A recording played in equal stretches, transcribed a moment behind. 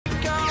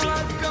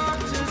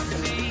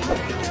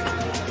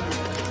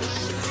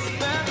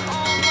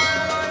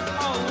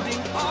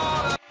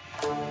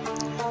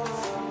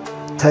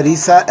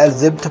Theresa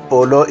Elizabeth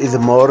Polo is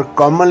more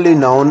commonly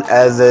known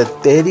as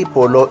Teri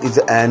Polo is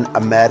an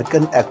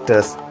American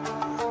actress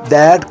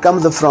that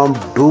comes from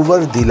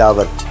Döver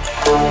Delaware.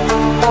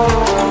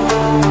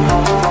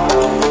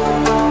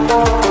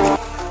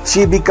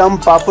 She became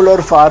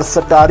popular for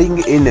starring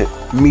in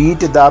Meet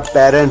the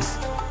Parents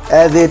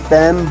as a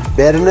Pam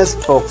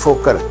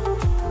Wurnеظ-Foskеr.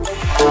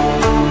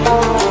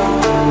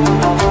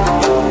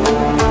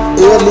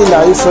 Early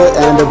life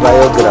and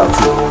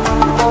biography.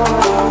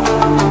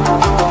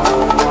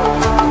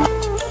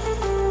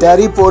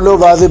 Teri Polo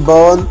was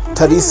born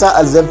Theresa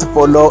Elizabeth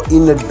Polo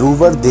in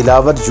Dövер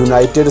Delaware,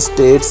 United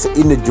States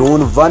in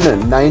June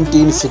 1,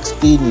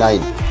 1969.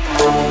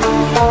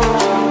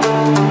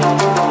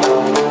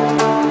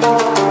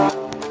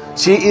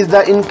 She is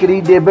the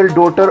incredible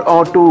daughter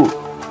of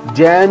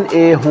Jane,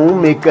 a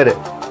homemaker,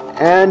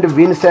 and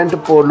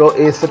Vіnсеنт Polo,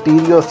 a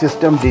stereo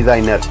system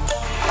designer.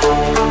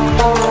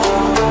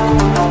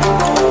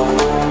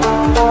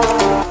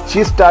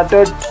 She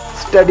started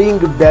studying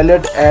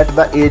ballet at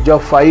the age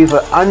of 5.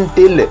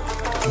 Until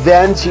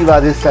then she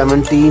was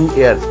 17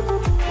 years.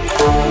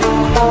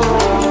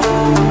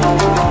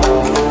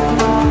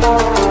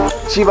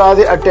 She was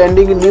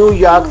attending Nеw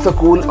Yоrk'S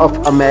School of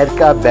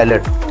America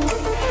Ballet.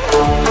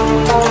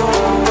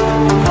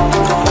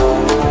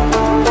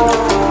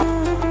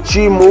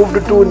 She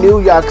moved to New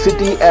York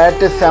City at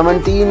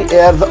 17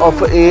 years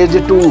of age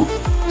to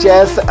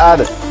chase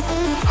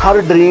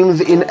her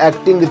dreams in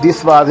acting.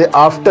 This was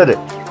after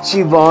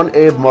she won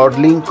a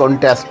modeling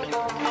contest.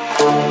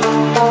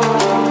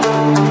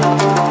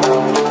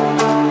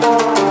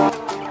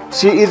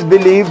 She is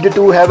believed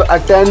to have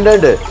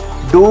attended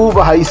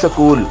Döve High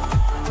School,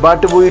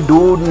 but we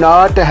do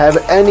not have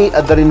any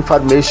other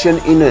information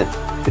in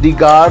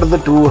regards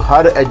to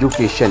her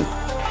education.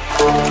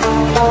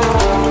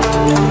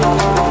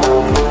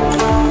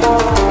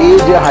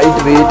 Age, height,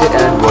 weight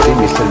and body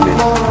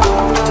measurements.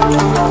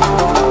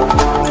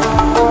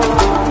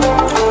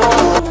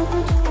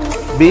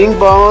 Being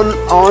born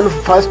on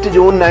 1st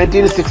June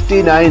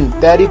 1969,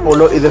 Teri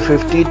Polo is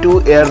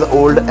 52 years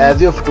old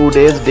as of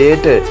today's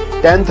date,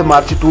 10th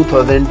March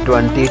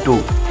 2022.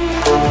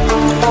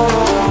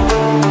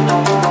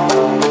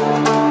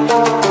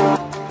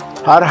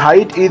 Her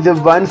height is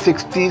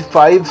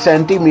 165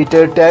 cm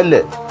tall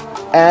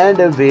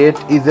and weight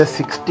is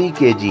 60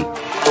 kg.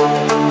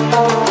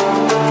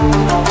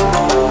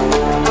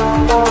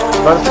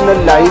 Personal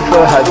life,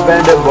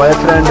 husband,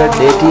 boyfriend,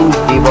 dating,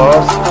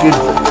 divorce,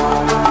 kids.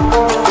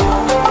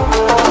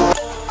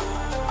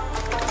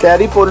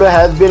 Teri Polo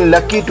has been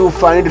lucky to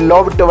find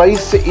love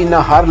twice in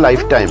her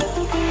lifetime.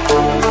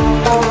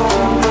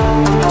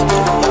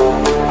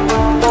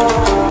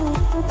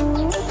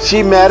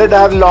 She married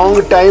her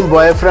long-time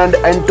boyfriend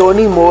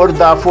Anthony Moore,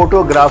 the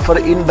photographer,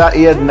 in the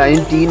year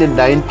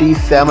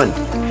 1997.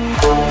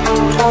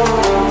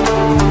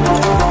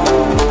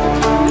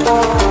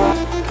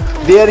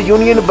 Their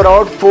union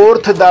brought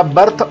forth the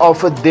birth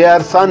of their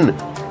son,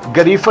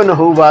 Griffin,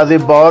 who was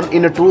born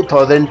in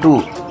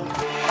 2002.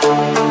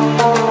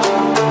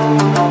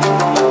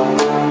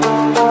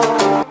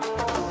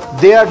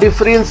 Their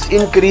difference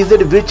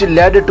increased, which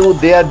led to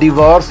their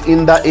divorce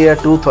in the year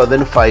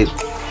 2005.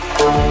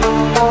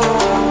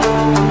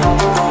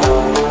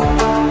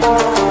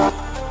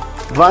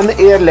 One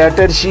year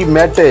later, she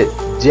met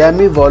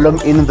Jamie Wallum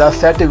in the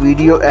set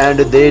video and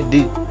they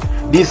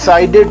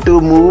decided to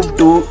move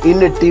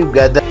in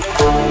together.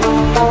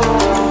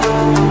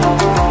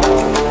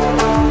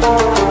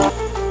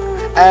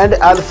 And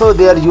also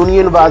their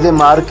union was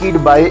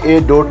marked by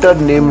a daughter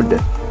named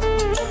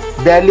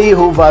Belly,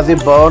 who was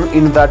born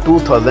in the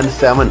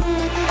 2007.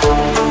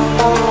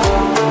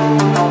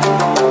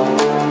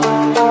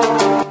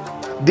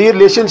 The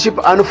relationship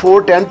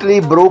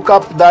unfortunately broke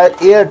up the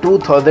year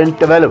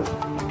 2012.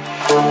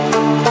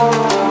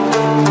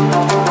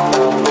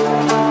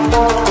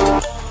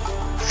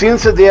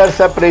 Since their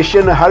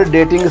separation, her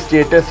dating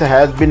status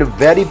has been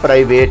very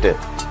private,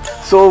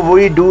 so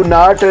we do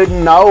not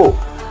know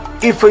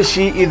if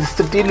she is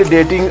still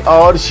dating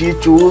or she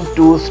chose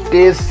to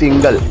stay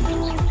single.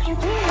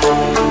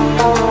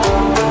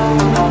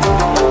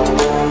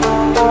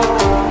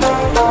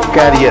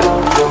 Career.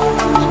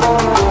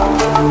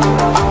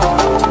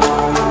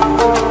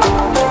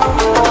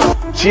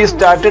 She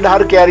started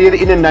her career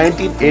in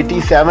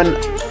 1987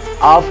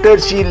 after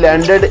she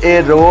landed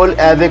a role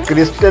as a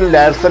Kristen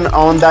Larson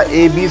on the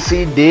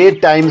ABC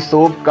daytime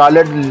soap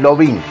called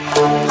Loving.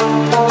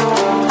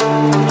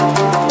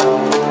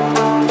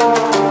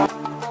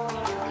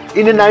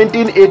 In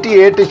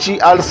 1988, she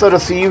also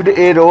received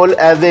a role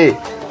as a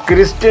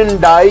Kristen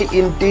Dye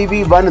in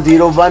TV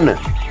 101,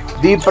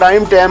 the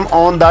prime time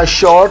on the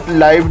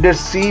short-lived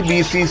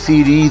CBC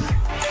series.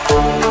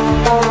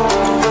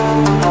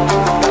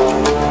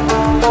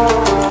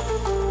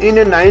 In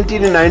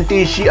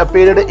 1990, she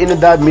appeared in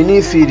the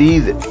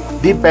mini-series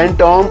The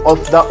Phantom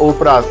of the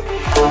Operas.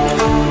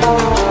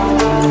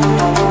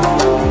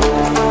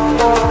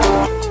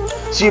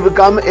 She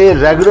became a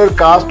regular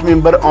cast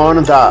member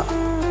on the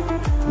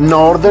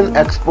Northern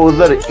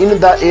Exposure in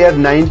the year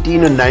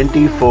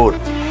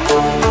 1994.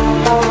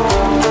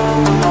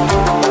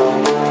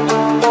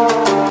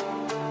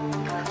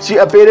 She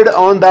appeared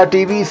on the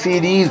TV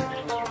series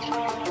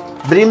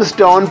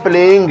Brimstone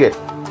playing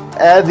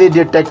as a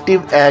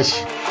detective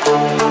Ash.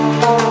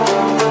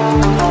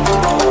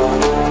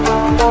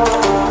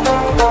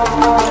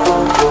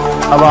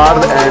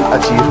 Awards and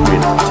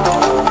achievements.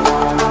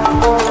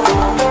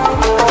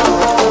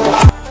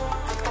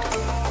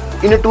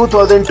 In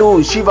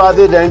 2002, she was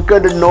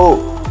ranked No.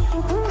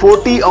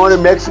 40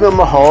 on Maximum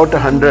Hot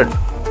 100.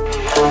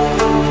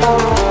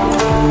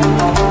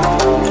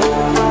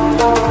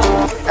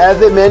 As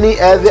many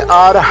as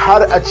are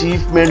her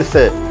achievements,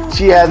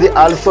 she has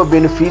also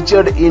been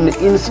featured in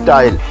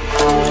InStyle.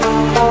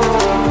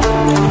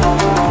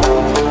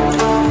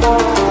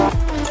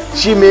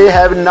 She may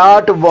have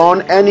not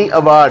won any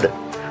award,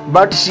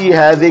 but she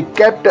has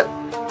kept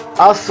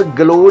us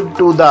glued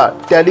to the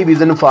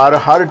television for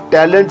her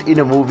talent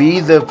in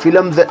movies,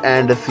 films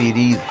and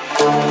series.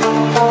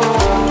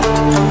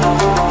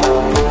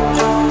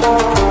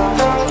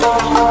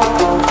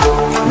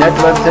 Net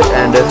worth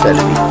and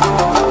salary.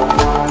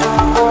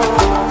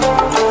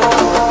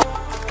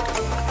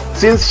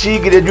 Since she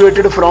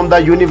graduated from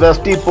the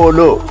University,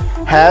 Polo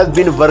has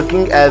been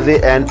working as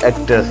an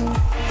actress.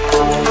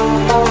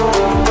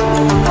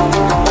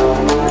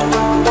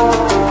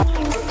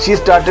 She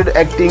started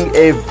acting at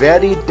a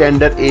very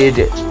tender age,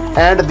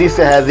 and this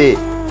has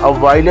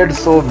availed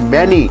so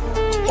many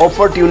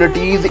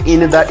opportunities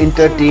in the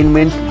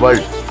entertainment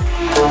world.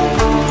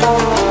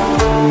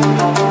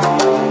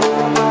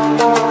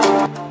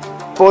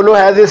 Polo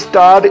has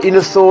starred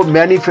in so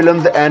many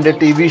films and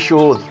TV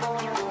shows,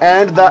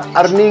 and the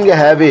earnings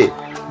have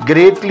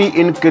greatly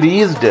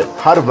increased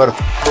her worth.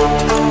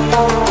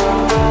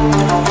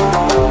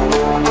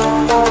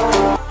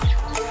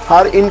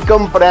 Her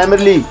income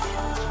primarily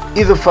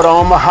is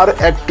from her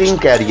acting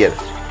career.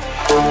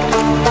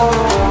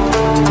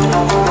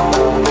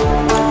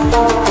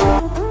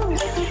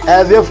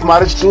 As of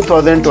March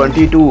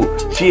 2022,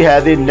 she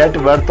has a net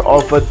worth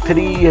of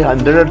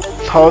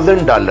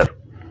 $300,000.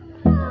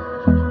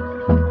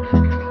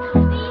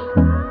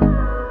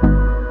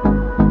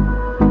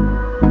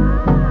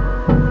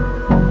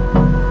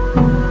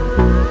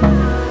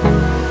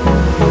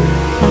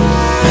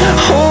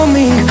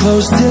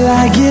 Close till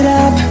I get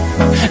up.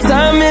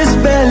 Time is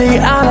barely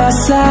on our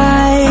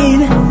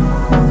side.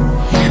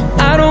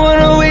 I don't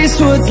wanna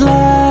waste what's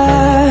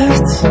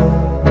left.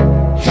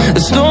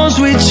 The storms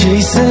we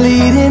chase are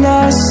leading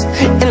us,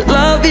 and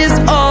love is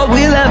all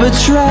we'll ever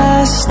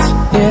trust.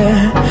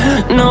 Yeah,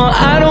 no,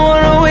 I don't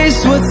wanna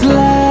waste what's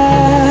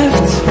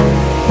left.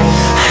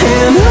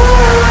 And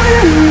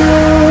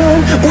on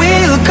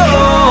we'll go,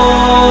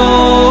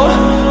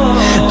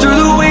 through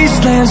the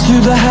wastelands,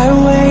 through the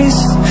highways,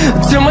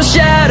 till my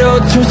shadow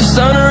turns to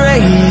sun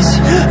rays.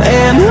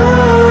 And on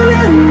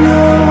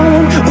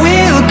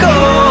we'll go,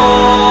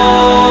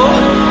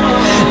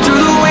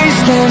 through the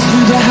wastelands,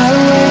 through the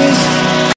highways.